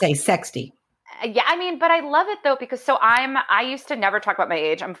like to say, sexty. Yeah, I mean, but I love it though, because I used to never talk about my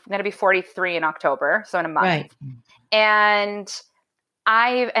age. I'm going to be 43 in October, so in a month. Right. And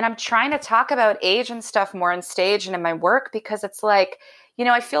I'm trying to talk about age and stuff more on stage and in my work because it's like,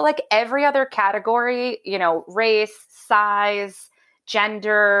 I feel like every other category, race, size,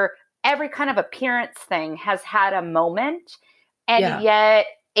 gender, every kind of appearance thing has had a moment. And Yeah. yet,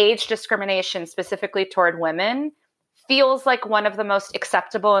 age discrimination, specifically toward women, feels like one of the most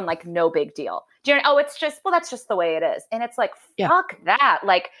acceptable and like no big deal. Do you know? Oh, it's just, well, that's just the way it is. And it's like, Yeah. fuck that.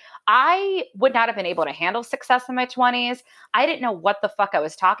 Like, I would not have been able to handle success in my 20s. I didn't know what the fuck I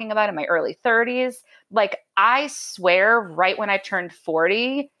was talking about in my early 30s. Like, I swear, right when I turned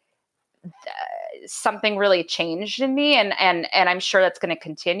 40, something really changed in me, and I'm sure that's going to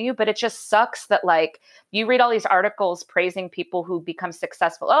continue. But it just sucks that, like, you read all these articles praising people who become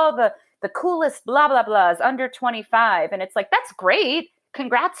successful. Oh, the coolest blah blah blah is under 25, and it's like, that's great,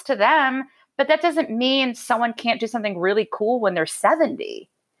 congrats to them, but that doesn't mean someone can't do something really cool when they're 70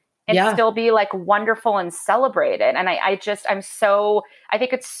 and Yeah. still be like wonderful and celebrated. And I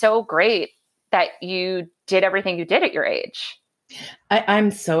think it's so great that you did everything you did at your age.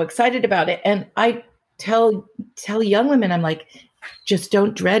 I'm so excited about it. And I tell young women, I'm like, just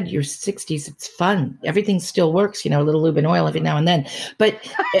don't dread your 60s. It's fun. Everything still works, a little lube and oil every now and then. But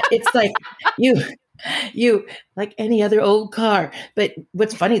it's like you like any other old car. But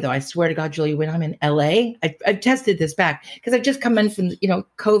what's funny though, I swear to God, Julia, when I'm in LA, I've tested this back because I've just come in from,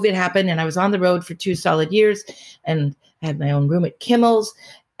 COVID happened and I was on the road for 2 solid years and I had my own room at Kimmel's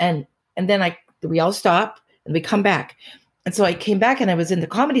and then we all stop and we come back. And so I came back and I was in the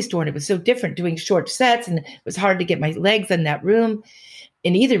Comedy Store and it was so different doing short sets and it was hard to get my legs in that room,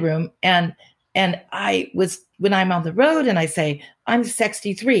 in either room. And I was, when I'm on the road and I say, I'm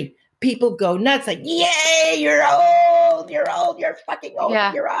 63, people go nuts like, yay, you're old, you're fucking old,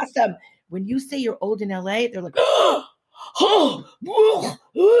 Yeah. you're awesome. When you say you're old in LA, they're like,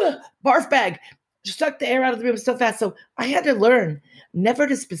 barf bag, suck the air out of the room so fast. So I had to learn never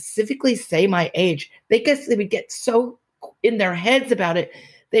to specifically say my age. They would get so in their heads about it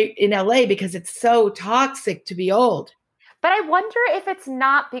in LA because it's so toxic to be old. But I wonder if it's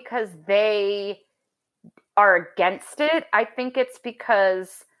not because they are against it. I think it's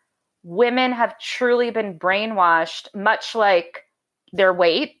because women have truly been brainwashed, much like their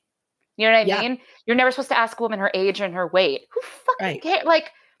weight. You know what I mean? You're never supposed to ask a woman her age and her weight. Who fucking cares?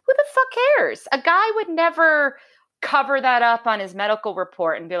 Like, who the fuck cares? A guy would never cover that up on his medical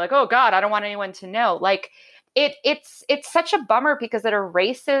report and be like, oh God, I don't want anyone to know. Like, it's such a bummer because it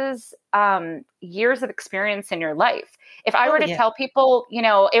erases years of experience in your life. If I were to tell people,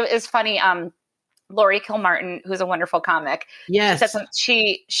 it was funny. Lori Kilmartin, who's a wonderful comic. Yes. She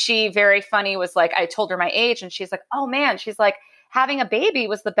said she very funny was like, I told her my age and she's like, oh man, she's like, having a baby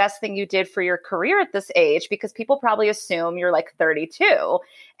was the best thing you did for your career at this age because people probably assume you're like 32.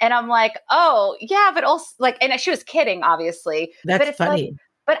 And I'm like, oh yeah, but also like, and she was kidding, obviously. That's but it's funny. Like,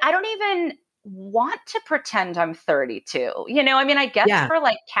 but I don't even want to pretend I'm 32. I mean, I guess for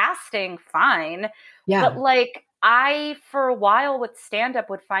like casting, fine. Yeah. But like, I, for a while with stand-up,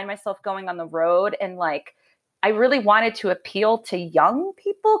 would find myself going on the road and like, I really wanted to appeal to young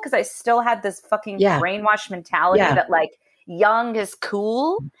people because I still had this fucking brainwashed mentality that like young is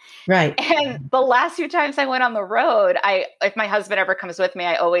cool. Right. And the last few times I went on the road, if my husband ever comes with me,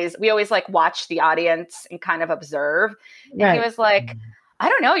 we always like watch the audience and kind of observe. And he was like, I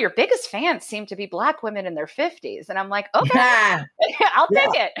don't know, your biggest fans seem to be Black women in their 50s. And I'm like, okay, I'll take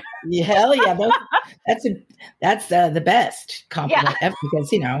it. Hell yeah. That's the best compliment ever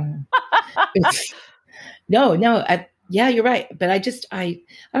because, yeah, you're right. But I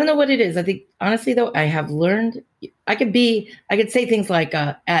don't know what it is. I think honestly though, I have learned I could say things like,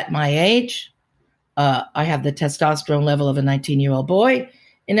 at my age, I have the testosterone level of a 19-year-old boy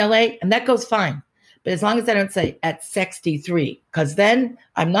in LA and that goes fine. But as long as I don't say at 63, because then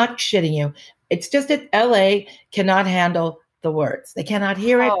I'm not shitting you. It's just that LA cannot handle the words. They cannot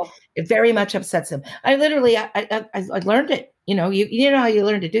hear it. It very much upsets them. I literally, I learned it. You know how you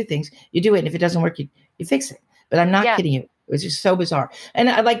learn to do things. You do it. And if it doesn't work, you fix it. But I'm not kidding you. It was just so bizarre. And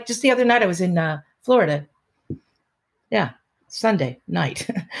just the other night, I was in Florida. Yeah, Sunday night.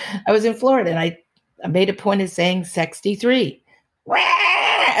 I was in Florida and I made a point of saying 63.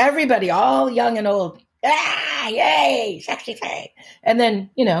 Everybody, all young and old, yay, 63. And then,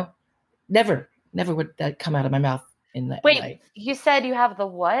 never would that come out of my mouth in that Wait, way. You said you have the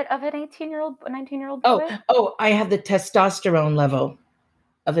what of an 19-year-old boy? Oh, I have the testosterone level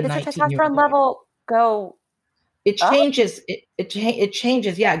of a 19-year-old boy. Does the testosterone level go It changes. It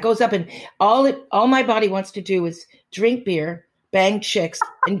changes. Yeah, it goes up, and all my body wants to do is drink beer, bang chicks,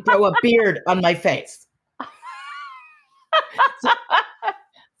 and grow a beard on my face.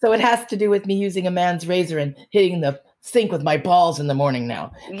 So it has to do with me using a man's razor and hitting the sink with my balls in the morning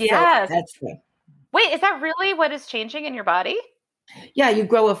now. Yes. So that's the. Wait, is that really what is changing in your body? Yeah, you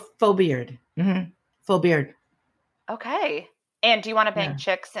grow a faux beard. Mm-hmm. Full beard. Okay. And do you want to bang Yeah.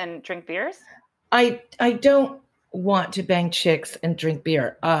 chicks and drink beers? I don't want to bang chicks and drink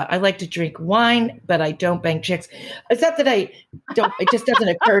beer. I like to drink wine, but I don't bang chicks. It's not that I don't. It just doesn't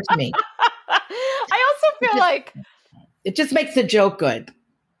occur to me. I also It feel just like, it just makes the joke good.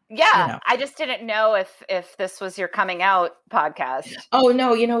 yeah, I just didn't know if this was your coming out podcast. Oh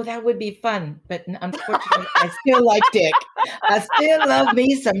no, that would be fun, but unfortunately, I still like dick. I still love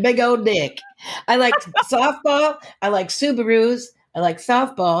me some big old dick. I like softball. I like Subarus. I like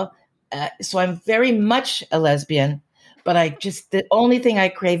softball. So I'm very much a lesbian, but the only thing I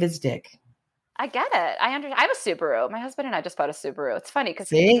crave is dick. I get it. I have a Subaru. My husband and I just bought a Subaru. It's funny because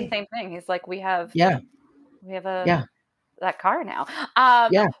he's the See? same thing. He's like, we have Yeah, yeah, that car now.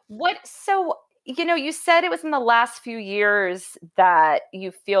 yeah. So, you said it was in the last few years that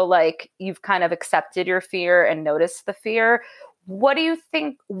you feel like you've kind of accepted your fear and noticed the fear. What do you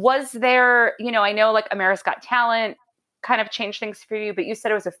think? Was there, I know like America's Got Talent kind of changed things for you, but you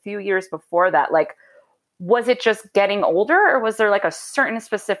said it was a few years before that. Like, was it just getting older, or was there like a certain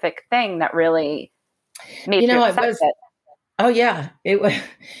specific thing that really made you accept it? Oh yeah, it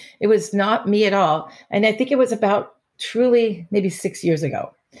was not me at all. And I think it was about truly maybe 6 years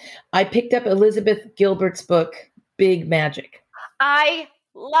ago. I picked up Elizabeth Gilbert's book, Big Magic. I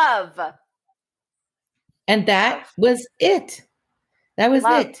love. And that was it. That was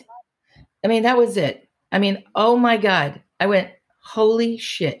it. I mean, that was it. I mean, oh my God. I went, holy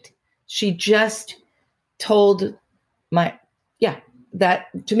shit. She just told that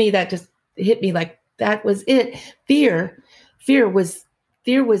to me, that just hit me like that was it. Fear was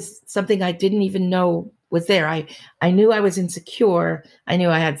something I didn't even know was there. I knew I was insecure. I knew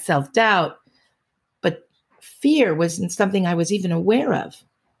I had self-doubt, but fear wasn't something I was even aware of.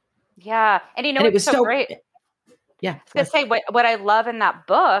 Yeah. And it was so great. Yeah. I was going to say what I love in that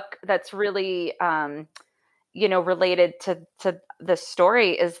book that's really, related to the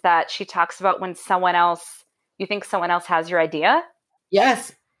story is that she talks about when you think someone else has your idea.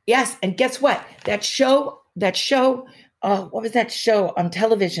 Yes. Yes. And guess what? That show, what was that show on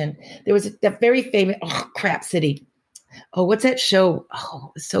television? There was that very famous, Crap City. Oh, what's that show? Oh,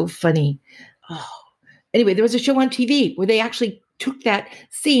 it was so funny. Oh, anyway, there was a show on TV where they actually took that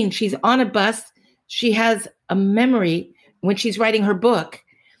scene. She's on a bus. She has a memory when she's writing her book.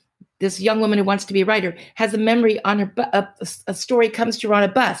 This young woman who wants to be a writer has a memory on her, a story comes to her on a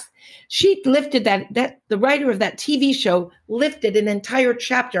bus. She lifted that the writer of that TV show lifted an entire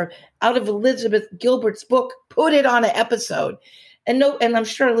chapter out of Elizabeth Gilbert's book, put it on an episode. And I'm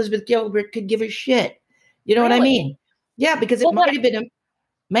sure Elizabeth Gilbert could give a shit. You know what I mean? Yeah, because it might have been a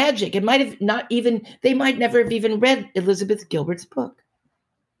magic. It might have not even, they might never have even read Elizabeth Gilbert's book.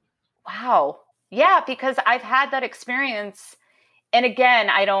 Wow. Yeah, because I've had that experience. And again,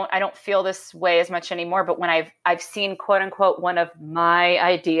 I don't feel this way as much anymore, but when I've seen quote unquote one of my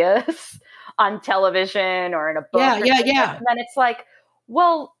ideas on television or in a book, yeah. And then it's like,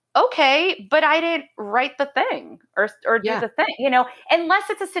 well, okay, but I didn't write the thing or do the thing, unless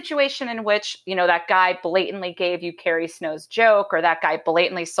it's a situation in which, that guy blatantly gave you Carrie Snow's joke or that guy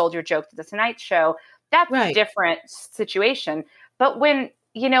blatantly sold your joke to the Tonight Show. That's a different situation. But when,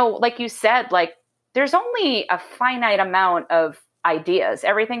 like you said, like there's only a finite amount of ideas.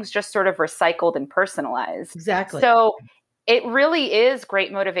 Everything's just sort of recycled and personalized. Exactly. So it really is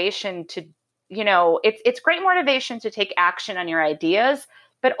great motivation to, it's great motivation to take action on your ideas.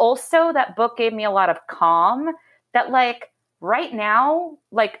 But also that book gave me a lot of calm that like right now,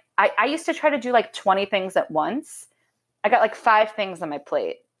 like I used to try to do like 20 things at once. I got like 5 things on my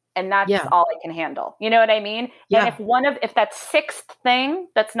plate and that's all I can handle. You know what I mean? Yeah. And if that 6th thing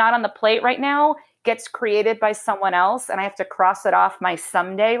that's not on the plate right now gets created by someone else and I have to cross it off my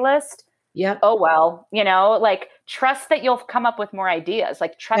someday list. Yeah. Oh, well, like trust that you'll come up with more ideas,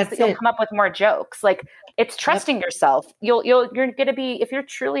 like trust that you'll come up with more jokes. Like it's trusting yourself. You're going to be, if you're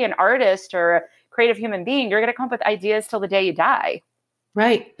truly an artist or a creative human being, you're going to come up with ideas till the day you die.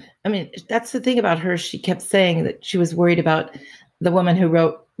 Right. I mean, that's the thing about her. She kept saying that she was worried about the woman who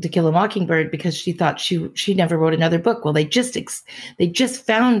wrote To Kill a Mockingbird because she thought she never wrote another book. Well, they just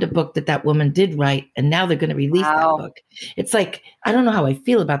found a book that woman did write, and now they're going to release that book. It's like, I don't know how I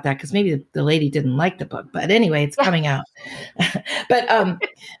feel about that because maybe the lady didn't like the book, but anyway, it's coming out. But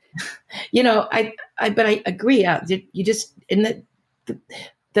I agree. You just in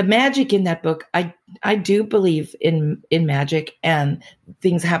the magic in that book. I do believe in magic, and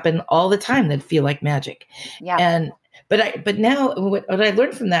things happen all the time that feel like magic. Yeah. But now what I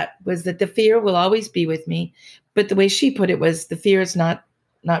learned from that was that the fear will always be with me. But the way she put it was the fear is not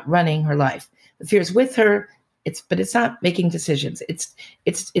running her life. The fear is with her but it's not making decisions.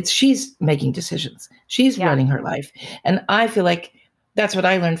 It's she's making decisions. She's running her life. And I feel like that's what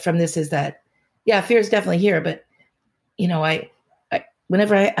I learned from this is that, yeah, fear is definitely here. But, I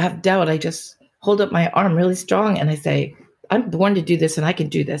whenever I have doubt, I just hold up my arm really strong and I say, I'm born to do this and I can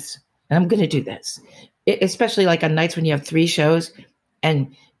do this and I'm going to do this. Especially like on nights when you have 3 shows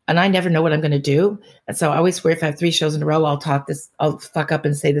and I never know what I'm going to do. And so I always swear if I have 3 shows in a row, I'll fuck up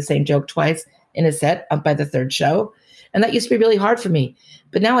and say the same joke twice in a set by the 3rd show. And that used to be really hard for me.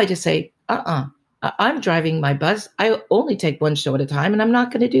 But now I just say, I'm driving my bus. I only take 1 show at a time and I'm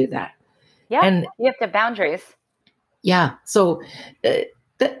not going to do that. Yeah. And you have to have boundaries. Yeah. So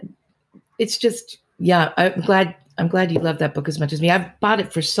it's just, yeah, I'm glad you love that book as much as me. I've bought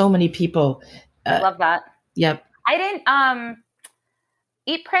it for so many people. Love that. Yep. I didn't,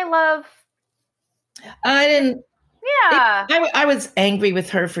 Eat, Pray, Love. I didn't. Yeah. I was angry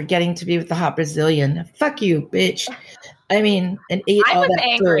with her for getting to be with the hot Brazilian. Fuck you, bitch. I mean, and ate all that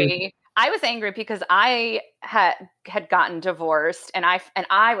angry. food. I was angry because I had gotten divorced and I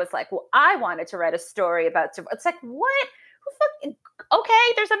was like, well, I wanted to write a story about divorce. It's like, what?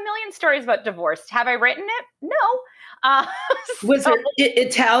 Okay, there's a million stories about divorce. Have I written it? No. Was there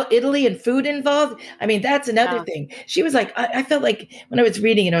Italy and food involved? I mean, that's another thing. She was like, I felt like when I was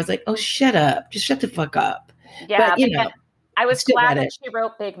reading it, I was like, oh, shut up. Just shut the fuck up. Yeah, but I was glad that she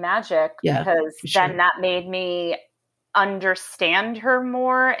wrote Big Magic because then that made me understand her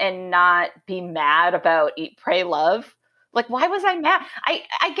more and not be mad about Eat, Pray, Love. Like, why was I mad?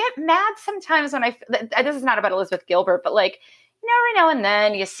 I get mad sometimes when this is not about Elizabeth Gilbert, but like, every now and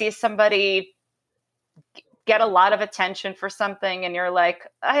then you see somebody get a lot of attention for something and you're like,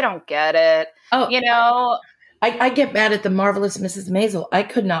 I don't get it. I get mad at The Marvelous Mrs. Maisel. I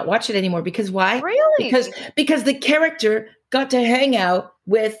could not watch it anymore because why? Really? Because the character got to hang out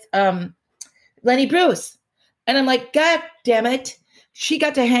with Lenny Bruce. And I'm like, God damn it. She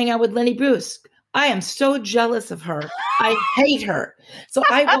got to hang out with Lenny Bruce. I am so jealous of her. I hate her. So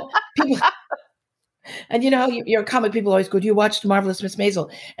people, and your comic people always go, do you watch The Marvelous Miss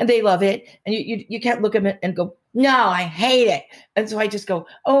Maisel? And they love it. And you can't look at it and go, no, I hate it. And so I just go,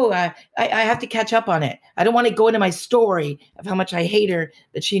 I have to catch up on it. I don't want to go into my story of how much I hate her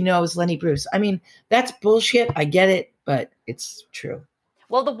that she knows Lenny Bruce. I mean, that's bullshit. I get it, but it's true.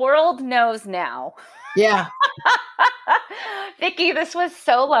 Well, the world knows now. Yeah. Vicki, this was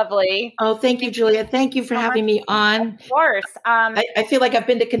so lovely. Oh, thank you, Julia. Thank you for having me on. Of course. I feel like I've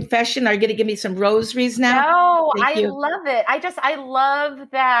been to confession. Are you going to give me some rosaries now? No, I love it. I love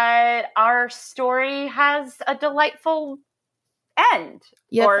that our story has a delightful end.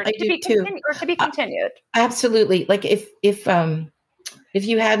 Yes, I do too. Or to be continued. Absolutely. Like if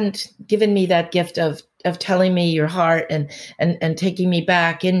you hadn't given me that gift of telling me your heart and taking me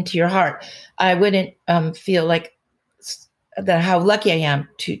back into your heart, I wouldn't feel like that how lucky I am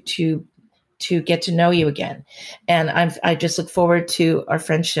to get to know you again. And I just look forward to our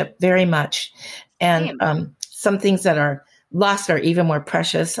friendship very much. And some things that are lost are even more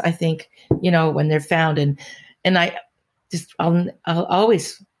precious, I think, when they're found. And I'll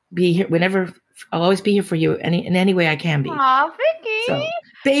always be here whenever. I'll always be here for you in any way I can be. Aw, Vicki. So,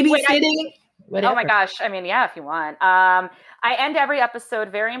 babysitting. Oh my gosh. I mean, yeah, if you want. I end every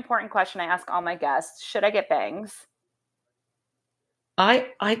episode. Very important question I ask all my guests. Should I get bangs? Have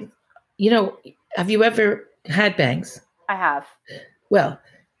you ever had bangs? I have. Well,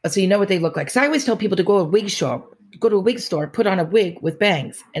 so you know what they look like. So I always tell people to go to a wig store, put on a wig with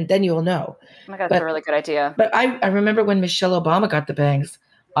bangs, and then you'll know. Oh my God, that's a really good idea. But I remember when Michelle Obama got the bangs,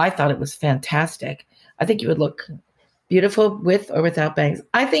 I thought it was fantastic. I think you would look beautiful with or without bangs.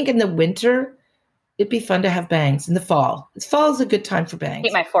 I think in the winter, it'd be fun to have bangs. In the fall. Fall is a good time for bangs.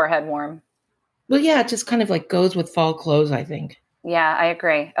 Keep my forehead warm. Well, yeah, it just kind of like goes with fall clothes, I think. Yeah, I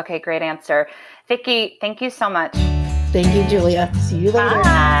agree. Okay, great answer. Vicki, thank you so much. Thank you, Julia. See you later.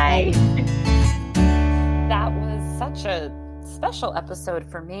 Bye. That was such a special episode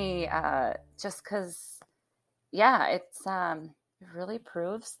for me, just because, it really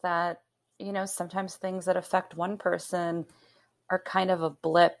proves that, sometimes things that affect one person are kind of a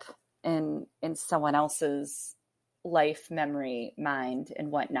blip in someone else's life, memory, mind, and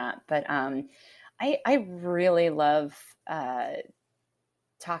whatnot. But I really love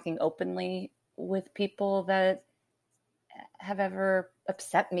talking openly with people that have ever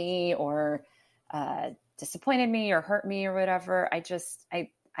upset me or disappointed me or hurt me or whatever. I've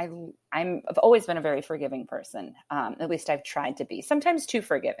always been a very forgiving person. At least I've tried to be. Sometimes too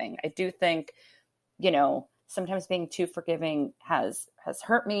forgiving. I do think, sometimes being too forgiving has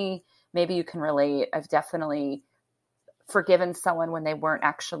hurt me. Maybe you can relate. I've definitely forgiven someone when they weren't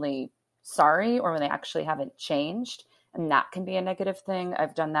actually sorry or when they actually haven't changed. And that can be a negative thing.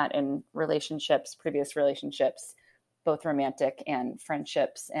 I've done that in relationships, previous relationships, both romantic and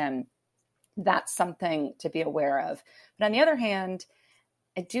friendships. And that's something to be aware of. But on the other hand,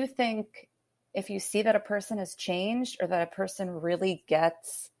 I do think if you see that a person has changed or that a person really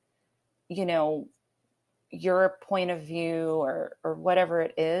gets, your point of view or whatever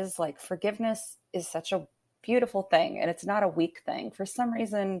it is, like forgiveness is such a beautiful thing and it's not a weak thing. For some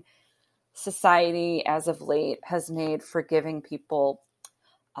reason, society as of late has made forgiving people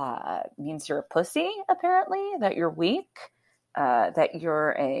means you're a pussy, apparently, that you're weak, that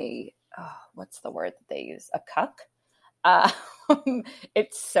you're what's the word that they use? A cuck.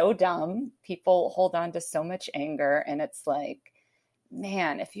 It's so dumb. People hold on to so much anger, and it's like,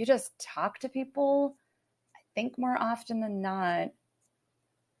 man, if you just talk to people, I think more often than not,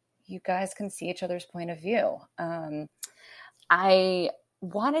 you guys can see each other's point of view. I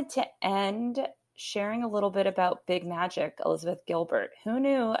wanted to end sharing a little bit about Big Magic, Elizabeth Gilbert. Who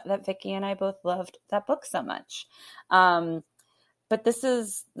knew that Vicki and I both loved that book so much? But this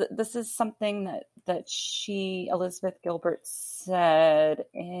is something that Elizabeth Gilbert, said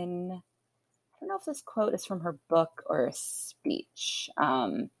in, I don't know if this quote is from her book or a speech,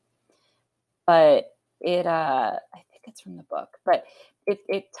 but I think it's from the book, but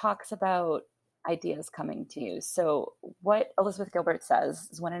it talks about ideas coming to you. So what Elizabeth Gilbert says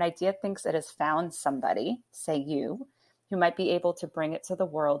is, when an idea thinks it has found somebody, say you, who might be able to bring it to the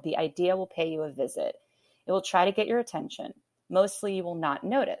world, the idea will pay you a visit. It will try to get your attention. Mostly you will not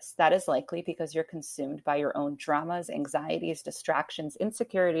notice. That is likely because you're consumed by your own dramas, anxieties, distractions,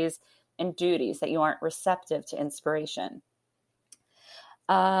 insecurities, and duties that you aren't receptive to inspiration.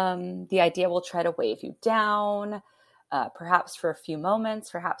 The idea will try to wave you down, perhaps for a few moments,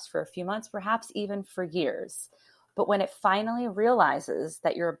 perhaps for a few months, perhaps even for years. But when it finally realizes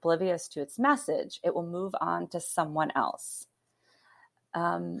that you're oblivious to its message, it will move on to someone else.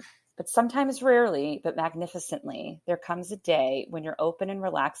 But sometimes, rarely, but magnificently, there comes a day when you're open and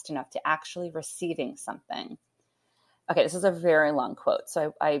relaxed enough to actually receiving something. Okay, this is a very long quote,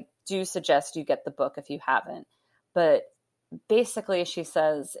 so I do suggest you get the book if you haven't. But basically, she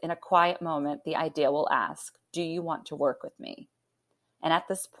says, in a quiet moment, the idea will ask, do you want to work with me? And at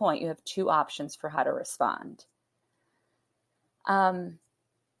this point, you have two options for how to respond. So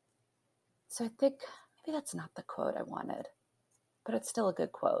I think maybe that's not the quote I wanted, but it's still a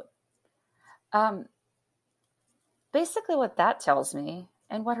good quote. Basically what that tells me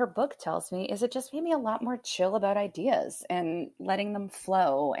and what her book tells me is it just made me a lot more chill about ideas and letting them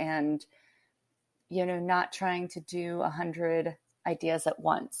flow and, not trying to do 100 ideas at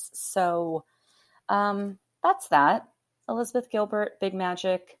once. So, that's that. Elizabeth Gilbert, Big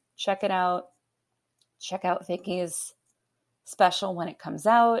Magic. Check it out. Check out Vicki's special when it comes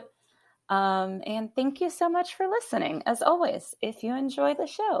out. And thank you so much for listening. As always, if you enjoy the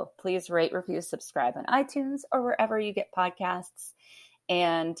show, please rate, review, subscribe on iTunes or wherever you get podcasts.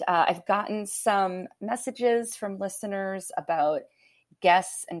 And I've gotten some messages from listeners about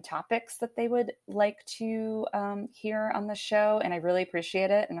guests and topics that they would like to hear on the show. And I really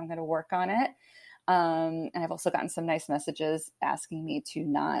appreciate it. And I'm going to work on it. And I've also gotten some nice messages asking me to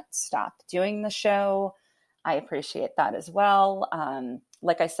not stop doing the show. I appreciate that as well.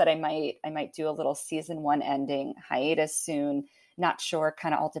 Like I said, I might do a little season 1 ending hiatus soon. Not sure,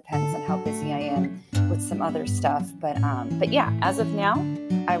 kind of all depends on how busy I am with some other stuff. But yeah, as of now,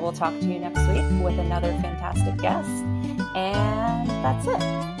 I will talk to you next week with another fantastic guest. And that's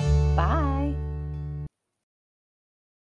it.